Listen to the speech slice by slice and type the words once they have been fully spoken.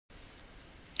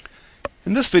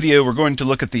In this video, we're going to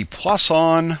look at the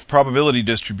Poisson probability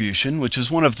distribution, which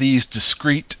is one of these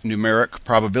discrete numeric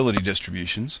probability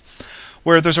distributions,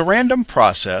 where there's a random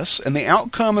process and the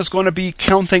outcome is going to be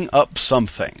counting up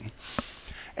something.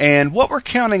 And what we're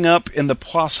counting up in the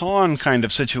Poisson kind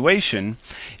of situation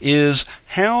is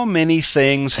how many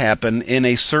things happen in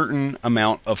a certain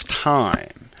amount of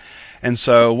time. And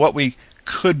so what we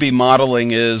could be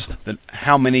modeling is that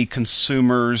how many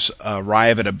consumers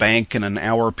arrive at a bank in an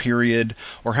hour period,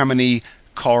 or how many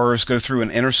cars go through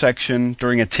an intersection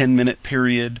during a 10-minute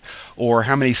period, or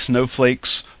how many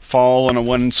snowflakes fall on a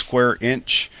 1 square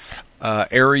inch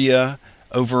area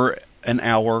over an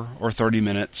hour or 30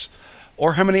 minutes,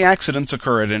 or how many accidents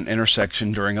occur at an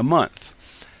intersection during a month.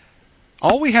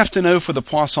 All we have to know for the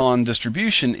Poisson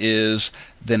distribution is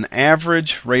the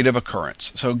average rate of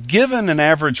occurrence. So given an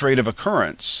average rate of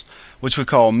occurrence, which we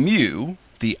call mu,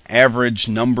 the average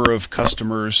number of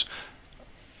customers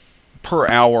per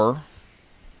hour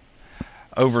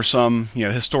over some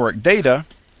historic data,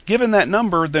 given that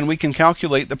number, then we can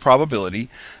calculate the probability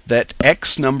that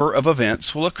X number of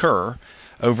events will occur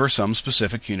over some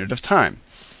specific unit of time.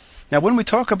 Now, when we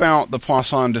talk about the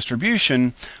Poisson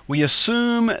distribution, we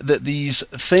assume that these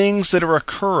things that are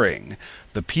occurring,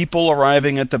 the people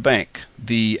arriving at the bank,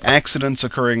 the accidents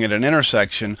occurring at an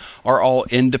intersection, are all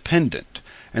independent.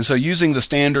 And so using the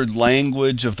standard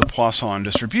language of the Poisson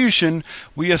distribution,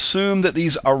 we assume that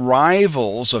these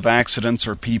arrivals of accidents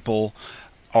or people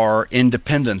are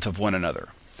independent of one another.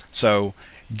 So,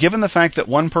 given the fact that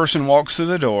one person walks through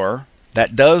the door,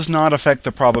 that does not affect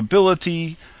the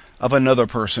probability of another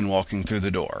person walking through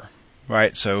the door,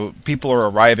 right? So people are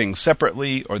arriving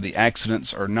separately, or the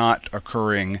accidents are not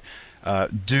occurring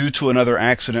due to another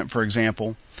accident, for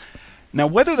example. Now,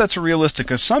 whether that's a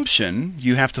realistic assumption,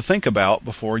 you have to think about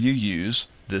before you use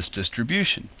this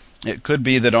distribution. It could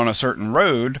be that on a certain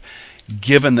road,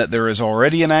 given that there is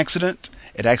already an accident,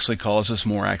 it actually causes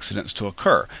more accidents to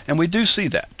occur. And we do see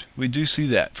that. We do see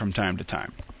that from time to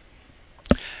time.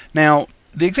 Now,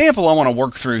 the example I want to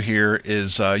work through here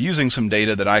is using some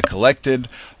data that I collected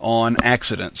on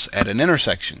accidents at an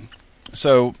intersection.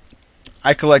 So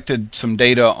I collected some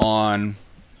data on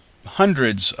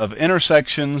hundreds of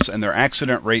intersections and their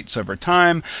accident rates over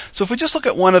time. So if we just look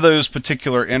at one of those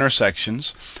particular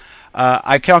intersections,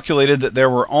 I calculated that there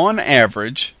were on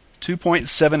average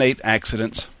 2.78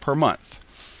 accidents per month.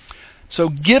 So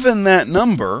given that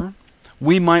number,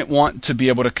 we might want to be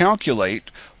able to calculate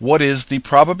what is the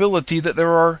probability that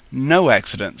there are no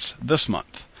accidents this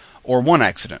month, or one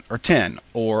accident, or 10,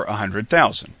 or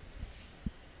 100,000.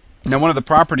 Now, one of the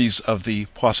properties of the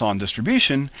Poisson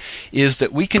distribution is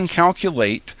that we can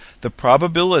calculate the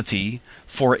probability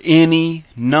for any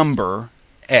number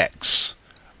x.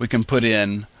 We can put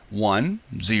in 1,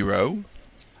 0,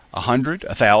 100,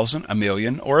 1,000,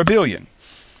 1,000,000, or 1,000,000,000,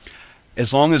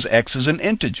 as long as x is an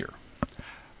integer.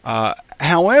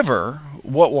 However,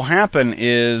 what will happen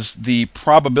is the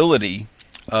probability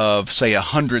of, say,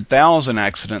 100,000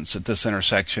 accidents at this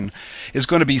intersection is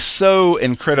going to be so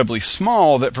incredibly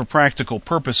small that for practical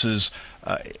purposes,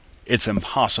 it's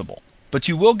impossible. But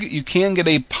you can get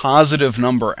a positive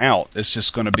number out. It's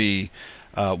just going to be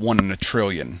 1 in a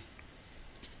trillion,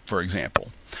 for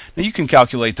example. Now, you can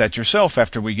calculate that yourself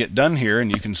after we get done here,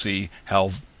 and you can see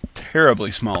how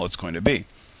terribly small it's going to be.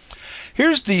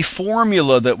 Here's the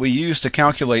formula that we use to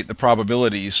calculate the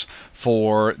probabilities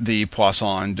for the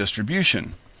Poisson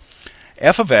distribution.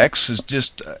 F of x is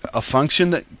just a function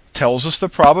that tells us the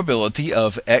probability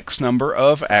of x number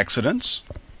of accidents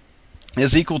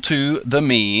is equal to the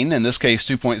mean, in this case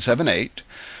 2.78,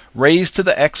 raised to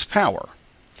the x power,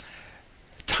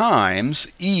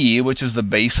 times e, which is the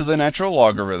base of the natural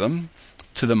logarithm,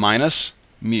 to the minus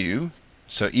mu,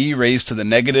 so e raised to the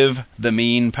negative the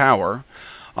mean power,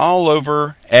 all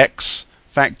over x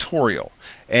factorial.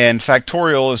 And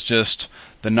factorial is just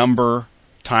the number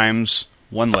times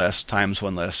 1 less times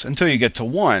 1 less until you get to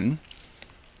 1,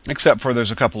 except for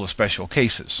there's a couple of special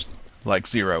cases, like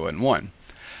 0 and 1.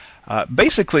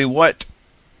 Basically, what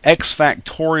x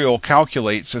factorial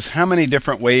calculates is how many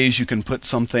different ways you can put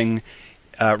something,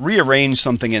 rearrange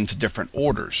something into different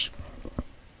orders.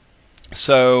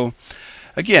 So,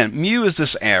 again, mu is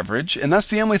this average, and that's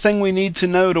the only thing we need to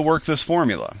know to work this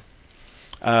formula.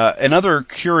 Another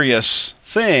curious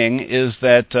thing is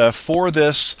that for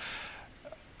this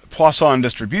Poisson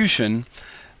distribution,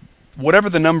 whatever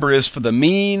the number is for the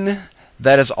mean,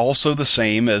 that is also the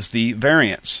same as the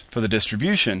variance for the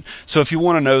distribution. So if you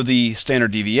want to know the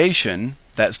standard deviation,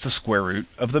 that's the square root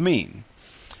of the mean.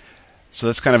 So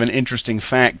that's kind of an interesting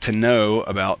fact to know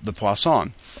about the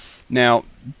Poisson. Now,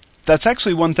 that's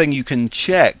actually one thing you can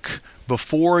check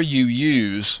before you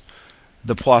use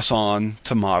the Poisson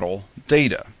to model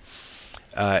data.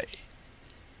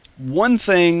 One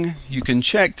thing you can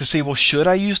check to see, well, should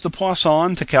I use the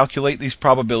Poisson to calculate these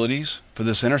probabilities for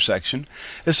this intersection,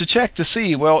 is to check to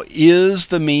see, well, is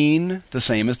the mean the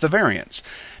same as the variance?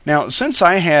 Now, since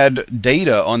I had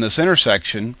data on this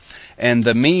intersection and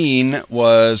the mean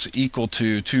was equal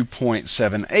to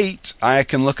 2.78, I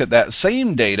can look at that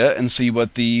same data and see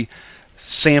what the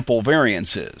sample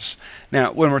variance is.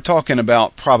 Now, when we're talking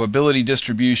about probability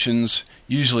distributions,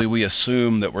 usually we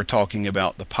assume that we're talking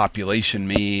about the population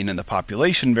mean and the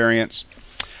population variance.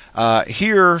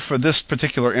 Here, for this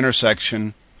particular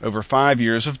intersection, over 5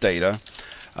 years of data,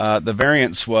 the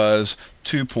variance was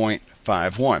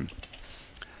 2.51.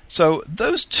 So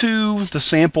those two, the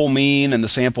sample mean and the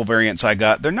sample variance I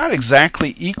got, they're not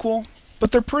exactly equal,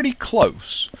 but they're pretty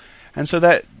close. And so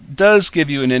that does give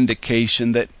you an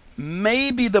indication that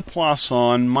maybe the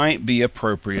Poisson might be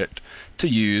appropriate to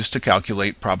use to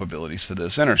calculate probabilities for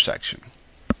this intersection.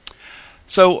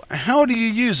 So how do you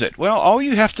use it? Well, all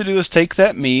you have to do is take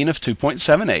that mean of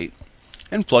 2.78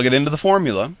 and plug it into the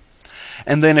formula.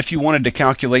 And then if you wanted to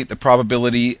calculate the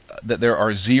probability that there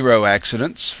are 0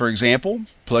 accidents, for example,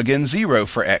 plug in 0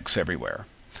 for x everywhere.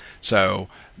 So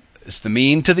it's the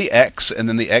mean to the x, and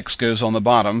then the x goes on the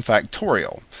bottom,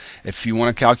 factorial. If you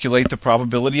want to calculate the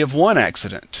probability of 1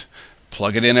 accident,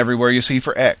 plug it in everywhere you see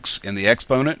for x, in the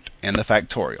exponent and the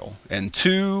factorial. And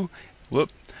 2,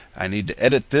 I need to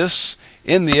edit this.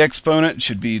 In the exponent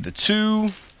should be the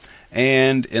 2,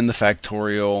 and in the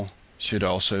factorial should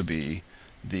also be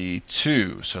the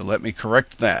 2. So let me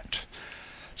correct that.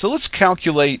 So let's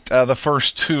calculate the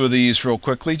first two of these real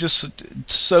quickly, just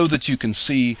so that you can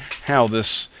see how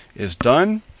this is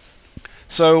done.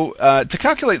 So to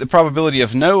calculate the probability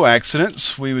of no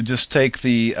accidents, we would just take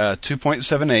the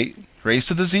 2.78 raised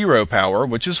to the 0 power,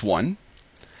 which is 1,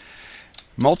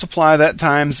 multiply that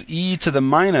times e to the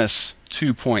minus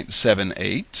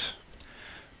 2.78,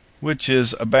 which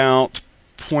is about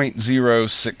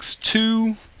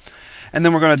 0.062, and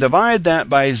then we're going to divide that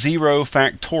by 0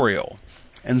 factorial.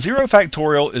 And 0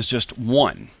 factorial is just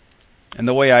 1. And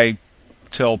the way I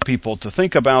tell people to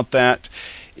think about that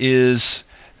is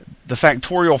the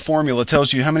factorial formula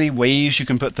tells you how many ways you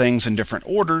can put things in different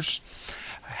orders.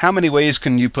 How many ways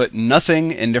can you put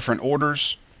nothing in different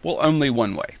orders? Well, only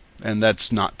one way, and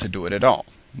that's not to do it at all.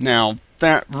 Now,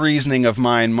 that reasoning of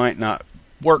mine might not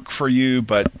work for you,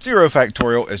 but 0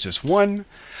 factorial is just 1.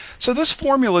 So this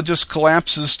formula just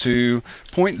collapses to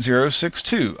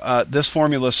 0.062. This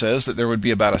formula says that there would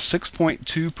be about a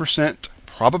 6.2%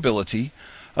 probability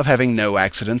of having no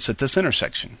accidents at this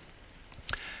intersection.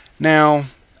 Now,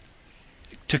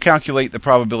 to calculate the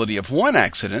probability of 1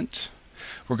 accident,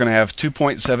 we're going to have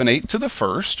 2.78 to the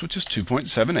first, which is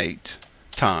 2.78,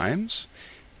 times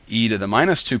e to the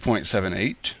minus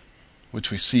 2.78, which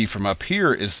we see from up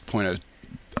here is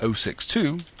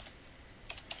 0.062,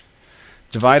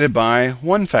 divided by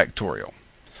 1 factorial.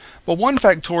 Well, 1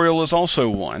 factorial is also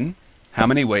 1. How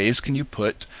many ways can you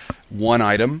put one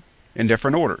item in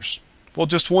different orders? Well,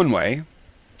 just one way.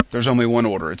 There's only one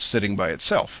order. It's sitting by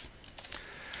itself.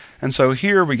 And so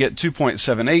here we get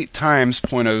 2.78 times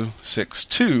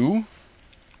 0.062,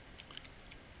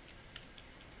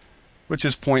 which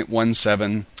is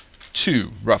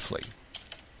 0.172, roughly.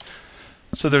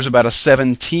 So there's about a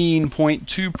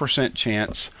 17.2%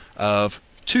 chance of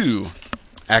 2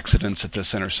 accidents at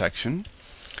this intersection.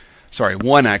 Sorry,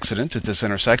 1 accident at this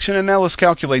intersection. And now let's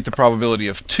calculate the probability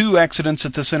of 2 accidents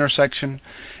at this intersection.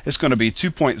 It's going to be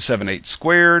 2.78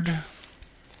 squared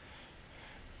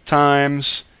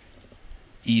times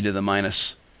e to the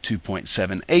minus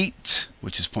 2.78,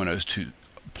 which is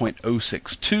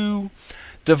 0.062,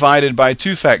 divided by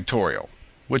 2 factorial,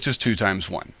 which is 2 times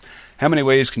 1. How many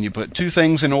ways can you put two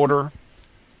things in order?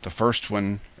 The first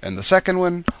one and the second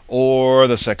one, or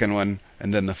the second one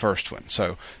and then the first one.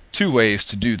 So 2 ways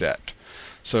to do that.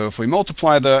 So if we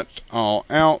multiply that all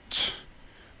out,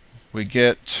 we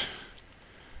get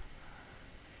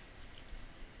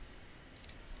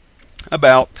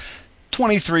about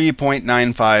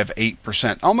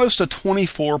 23.958%, almost a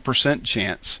 24%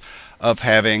 chance of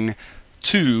having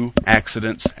 2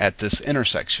 accidents at this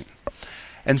intersection.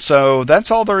 And so that's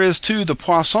all there is to the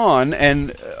Poisson.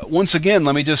 And once again,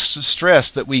 let me just stress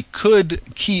that we could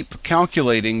keep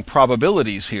calculating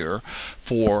probabilities here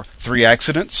for 3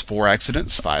 accidents, 4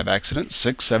 accidents, 5 accidents,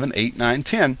 6, 7, 8, 9,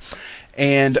 10.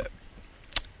 And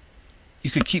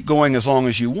you could keep going as long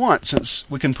as you want, since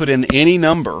we can put in any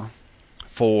number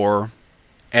for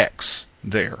x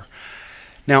there.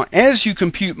 Now, as you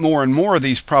compute more and more of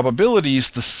these probabilities,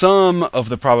 the sum of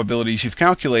the probabilities you've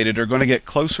calculated are going to get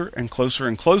closer and closer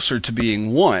and closer to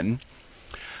being 1,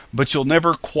 but you'll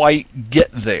never quite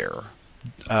get there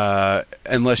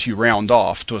unless you round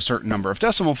off to a certain number of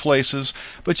decimal places,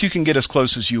 but you can get as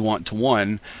close as you want to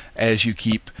 1 as you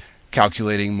keep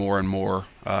calculating more and more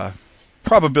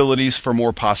probabilities for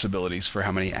more possibilities for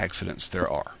how many accidents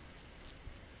there are.